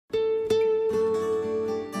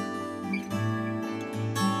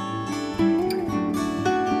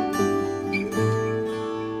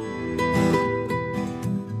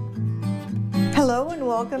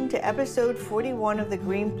welcome to episode 41 of the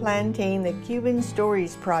Green Plantain, the Cuban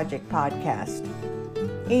Stories Project podcast.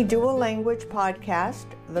 A dual language podcast,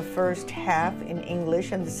 the first half in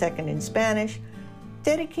English and the second in Spanish,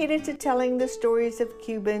 dedicated to telling the stories of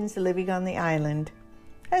Cubans living on the island,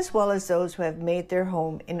 as well as those who have made their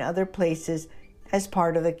home in other places as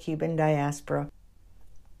part of the Cuban diaspora.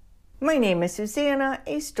 My name is Susanna,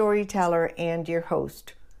 a storyteller and your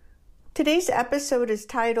host. Today's episode is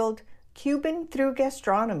titled Cuban Through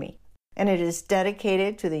Gastronomy, and it is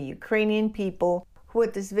dedicated to the Ukrainian people who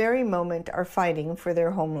at this very moment are fighting for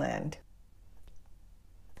their homeland.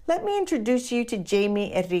 Let me introduce you to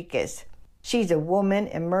Jamie Enriquez. She's a woman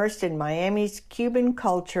immersed in Miami's Cuban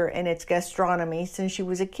culture and its gastronomy since she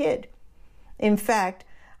was a kid. In fact,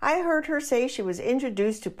 I heard her say she was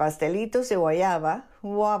introduced to pastelitos de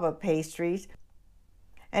guava pastries,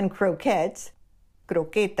 and croquettes,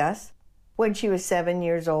 croquetas, when she was 7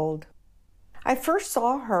 years old. I first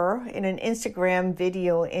saw her in an Instagram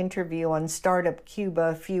video interview on Startup Cuba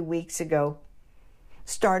a few weeks ago.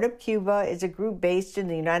 Startup Cuba is a group based in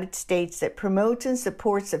the United States that promotes and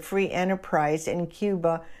supports the free enterprise in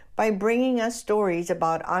Cuba by bringing us stories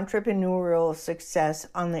about entrepreneurial success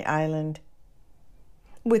on the island.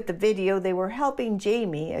 With the video, they were helping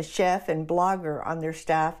Jamie, a chef and blogger on their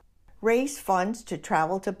staff, raise funds to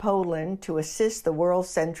travel to Poland to assist the World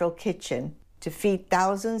Central Kitchen to feed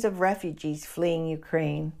thousands of refugees fleeing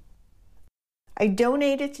Ukraine. I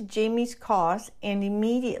donated to Jamie's cause and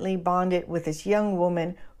immediately bonded with this young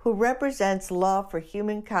woman who represents love for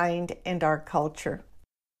humankind and our culture.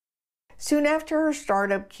 Soon after her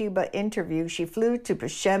Startup Cuba interview, she flew to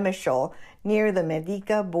Przemysl near the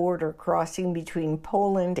Medica border crossing between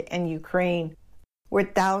Poland and Ukraine, where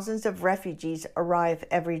thousands of refugees arrive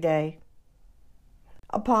every day.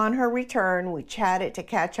 Upon her return, we chatted to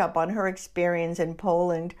catch up on her experience in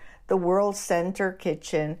Poland, the World Center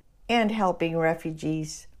Kitchen, and helping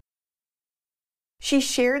refugees. She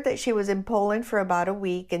shared that she was in Poland for about a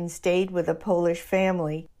week and stayed with a Polish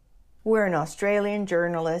family, where an Australian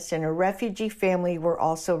journalist and a refugee family were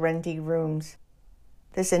also renting rooms.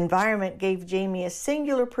 This environment gave Jamie a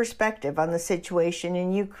singular perspective on the situation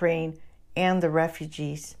in Ukraine and the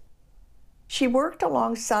refugees. She worked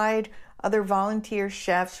alongside other volunteer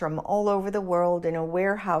chefs from all over the world in a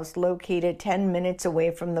warehouse located 10 minutes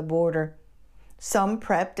away from the border. Some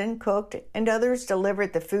prepped and cooked, and others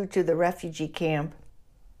delivered the food to the refugee camp.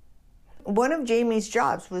 One of Jamie's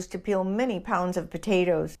jobs was to peel many pounds of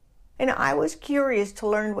potatoes, and I was curious to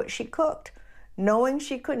learn what she cooked, knowing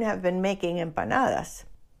she couldn't have been making empanadas.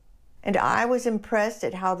 And I was impressed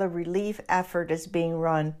at how the relief effort is being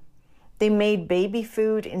run. They made baby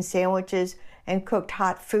food and sandwiches and cooked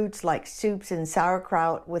hot foods like soups and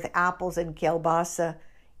sauerkraut with apples and kielbasa,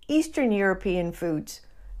 Eastern European foods,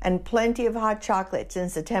 and plenty of hot chocolate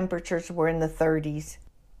since the temperatures were in the 30s.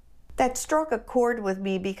 That struck a chord with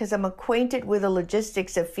me because I'm acquainted with the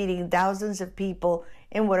logistics of feeding thousands of people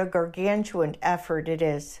and what a gargantuan effort it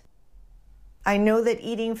is. I know that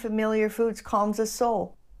eating familiar foods calms the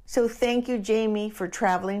soul, so thank you, Jamie, for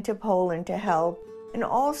traveling to Poland to help and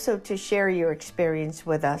also to share your experience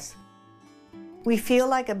with us. We feel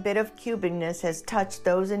like a bit of Cubanness has touched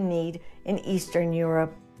those in need in Eastern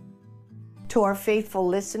Europe. To our faithful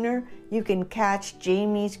listener, you can catch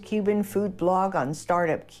Jamie's Cuban food blog on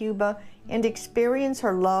Startup Cuba and experience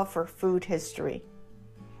her love for food history.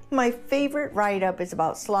 My favorite write-up is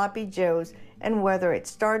about Sloppy Joe's and whether it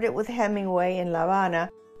started with Hemingway in La Habana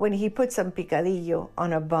when he put some picadillo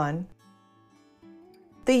on a bun.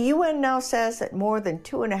 The UN now says that more than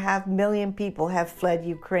 2.5 million people have fled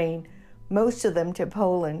Ukraine, most of them to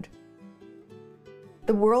Poland.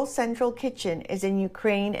 The World Central Kitchen is in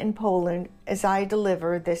Ukraine and Poland as I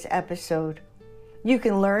deliver this episode. You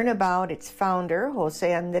can learn about its founder,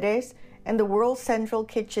 Jose Andres, and the World Central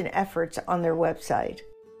Kitchen efforts on their website.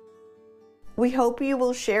 We hope you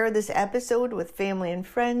will share this episode with family and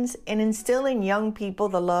friends and instill in young people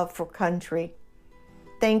the love for country.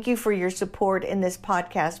 Thank you for your support in this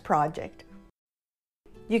podcast project.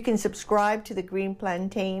 You can subscribe to The Green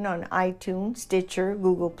Plantain on iTunes, Stitcher,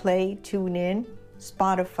 Google Play, TuneIn,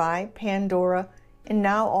 Spotify, Pandora, and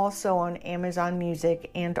now also on Amazon Music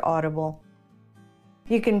and Audible.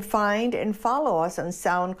 You can find and follow us on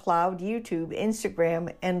SoundCloud, YouTube,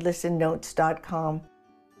 Instagram, and listennotes.com.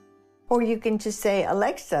 Or you can just say,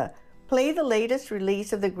 Alexa, play the latest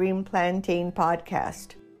release of the Green Plantain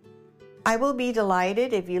podcast. I will be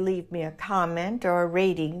delighted if you leave me a comment or a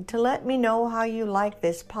rating to let me know how you like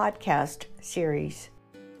this podcast series.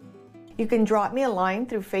 You can drop me a line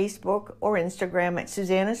through Facebook or Instagram at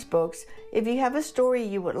Susanna's Books if you have a story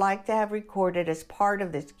you would like to have recorded as part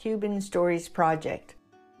of this Cuban Stories project.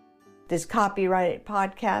 This copyrighted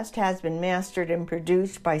podcast has been mastered and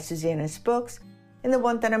produced by Susanna's Books in the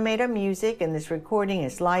Guantanamera Music, and this recording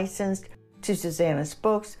is licensed to Susanna's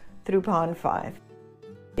Books through Pond 5.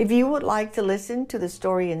 If you would like to listen to the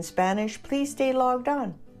story in Spanish, please stay logged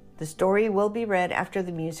on. The story will be read after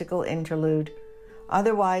the musical interlude.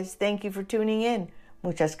 Otherwise, thank you for tuning in.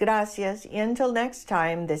 Muchas gracias, y until next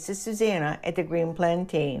time, this is Susanna at the Green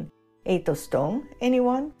Plantain. A tostón,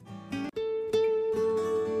 anyone?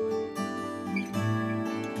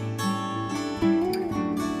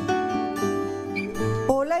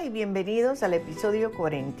 Hola y bienvenidos al episodio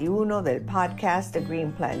 41 del podcast The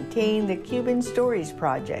Green Plantain, The Cuban Stories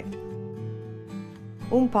Project.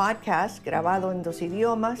 Un podcast grabado en 2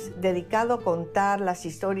 idiomas dedicado a contar las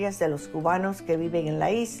historias de los cubanos que viven en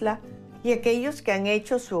la isla y aquellos que han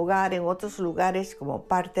hecho su hogar en otros lugares como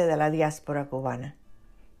parte de la diáspora cubana.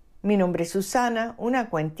 Mi nombre es Susana, una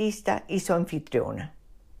cuentista y su anfitriona.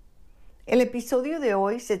 El episodio de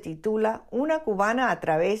hoy se titula Una cubana a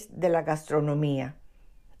través de la gastronomía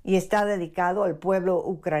y está dedicado al pueblo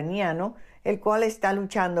ucraniano, el cual está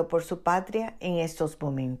luchando por su patria en estos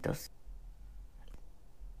momentos.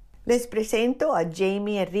 Les presento a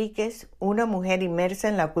Jamie Enríquez, una mujer inmersa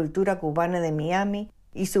en la cultura cubana de Miami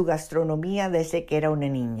y su gastronomía desde que era una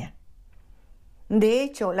niña. De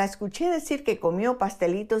hecho, la escuché decir que comió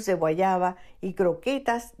pastelitos de guayaba y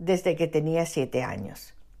croquetas desde que tenía 7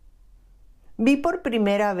 años. Vi por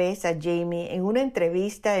primera vez a Jamie en una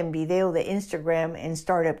entrevista en video de Instagram en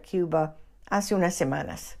Startup Cuba hace unas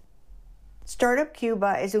semanas. Startup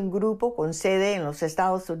Cuba es un grupo con sede en los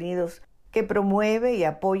Estados Unidos que promueve y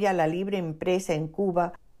apoya la libre empresa en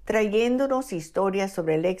Cuba, trayéndonos historias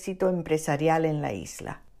sobre el éxito empresarial en la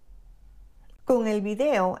isla. Con el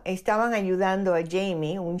video estaban ayudando a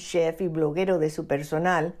Jamie, un chef y bloguero de su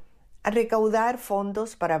personal, a recaudar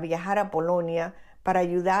fondos para viajar a Polonia para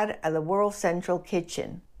ayudar a The World Central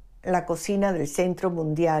Kitchen, la cocina del Centro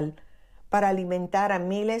Mundial, para alimentar a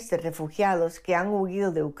miles de refugiados que han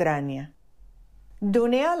huido de Ucrania.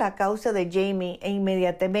 Doné a la causa de Jamie e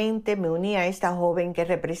inmediatamente me uní a esta joven que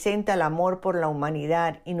representa el amor por la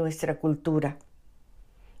humanidad y nuestra cultura.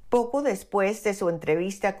 Poco después de su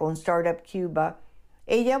entrevista con Startup Cuba,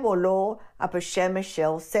 ella voló a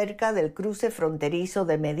Przemysl, cerca del cruce fronterizo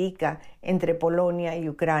de Medica entre Polonia y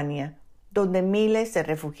Ucrania, donde miles de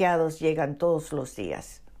refugiados llegan todos los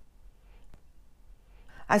días.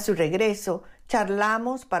 A su regreso,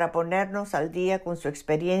 charlamos para ponernos al día con su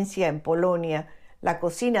experiencia en Polonia, la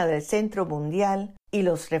cocina del Centro Mundial y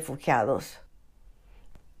los refugiados.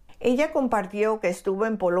 Ella compartió que estuvo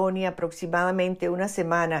en Polonia aproximadamente una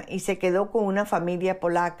semana y se quedó con una familia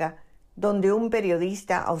polaca, donde un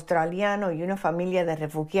periodista australiano y una familia de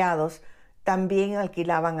refugiados también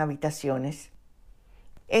alquilaban habitaciones.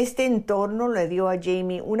 Este entorno le dio a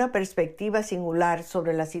Jamie una perspectiva singular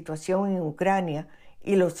sobre la situación en Ucrania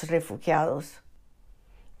y los refugiados.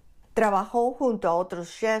 Trabajó junto a otros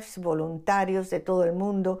chefs voluntarios de todo el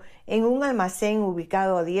mundo en un almacén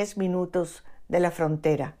ubicado a 10 minutos de la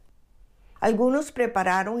frontera. Algunos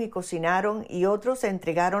prepararon y cocinaron y otros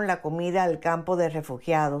entregaron la comida al campo de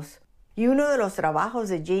refugiados. Y uno de los trabajos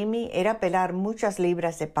de Jamie era pelar muchas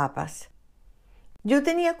libras de papas. Yo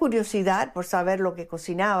tenía curiosidad por saber lo que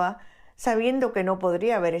cocinaba, sabiendo que no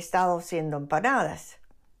podría haber estado haciendo empanadas.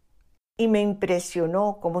 Y me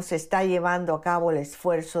impresionó cómo se está llevando a cabo el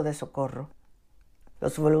esfuerzo de socorro.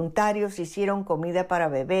 Los voluntarios hicieron comida para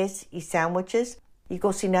bebés y sándwiches y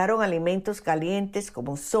cocinaron alimentos calientes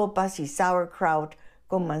como sopas y sauerkraut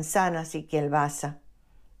con manzanas y kielbasa,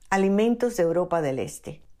 alimentos de Europa del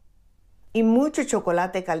Este. Y mucho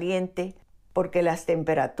chocolate caliente porque las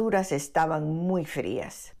temperaturas estaban muy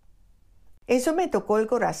frías. Eso me tocó el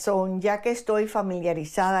corazón, ya que estoy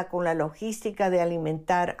familiarizada con la logística de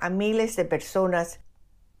alimentar a miles de personas,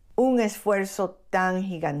 un esfuerzo tan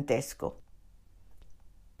gigantesco.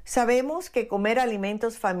 Sabemos que comer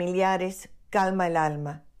alimentos familiares calma el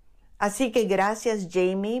alma, así que gracias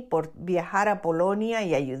Jamie por viajar a Polonia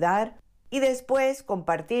y ayudar, y después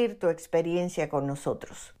compartir tu experiencia con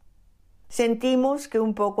nosotros. Sentimos que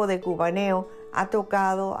un poco de cubaneo ha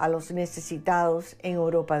tocado a los necesitados en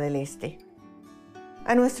Europa del Este.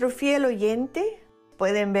 A nuestro fiel oyente,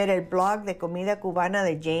 pueden ver el blog de comida cubana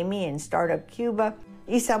de Jamie en Startup Cuba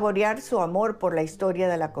y saborear su amor por la historia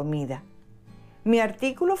de la comida. Mi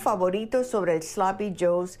artículo favorito es sobre el Sloppy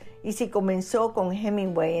Joes y si comenzó con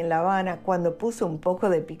Hemingway en La Habana cuando puso un poco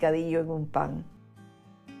de picadillo en un pan.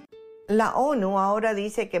 La ONU ahora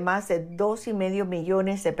dice que más de 2,5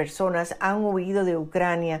 millones de personas han huido de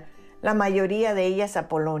Ucrania, la mayoría de ellas a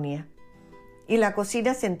Polonia. Y la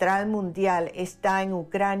cocina central mundial está en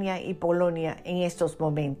Ucrania y Polonia en estos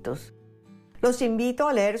momentos. Los invito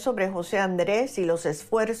a leer sobre José Andrés y los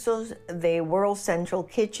esfuerzos de World Central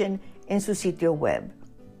Kitchen en su sitio web.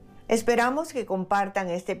 Esperamos que compartan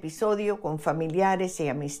este episodio con familiares y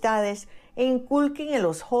amistades e inculquen en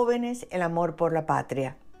los jóvenes el amor por la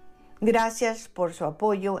patria. Gracias por su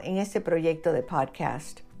apoyo en este proyecto de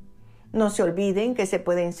podcast. No se olviden que se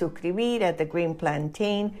pueden suscribir a The Green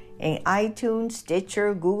Plantain en iTunes,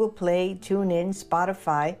 Stitcher, Google Play, TuneIn,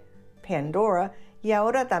 Spotify, Pandora y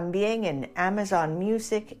ahora también en Amazon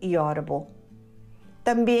Music y Audible.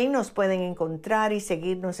 También nos pueden encontrar y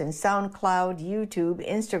seguirnos en SoundCloud, YouTube,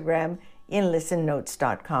 Instagram y en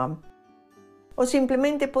listennotes.com. O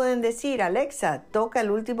simplemente pueden decir, Alexa, toca el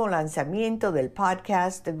último lanzamiento del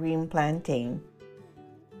podcast The Green Plantain.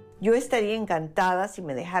 Yo estaría encantada si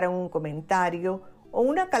me dejaran un comentario o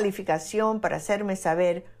una calificación para hacerme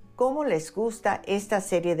saber cómo les gusta esta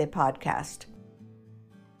serie de podcast.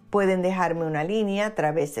 Pueden dejarme una línea a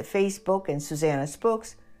través de Facebook en Susanna's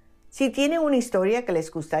Books si tienen una historia que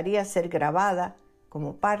les gustaría ser grabada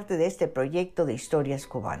como parte de este proyecto de historias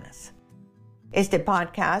cubanas. Este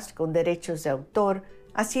podcast con derechos de autor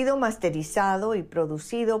ha sido masterizado y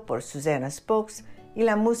producido por Susanna's Books y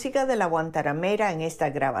la música de la guantanamera en esta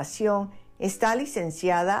grabación está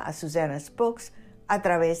licenciada a Susanna's Books a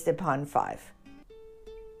través de Pond 5.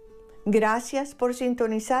 Gracias por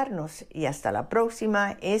sintonizarnos y hasta la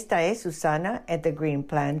próxima. Esta es Susana at The Green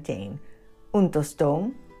Plantain. ¿Un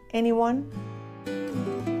tostón? Anyone?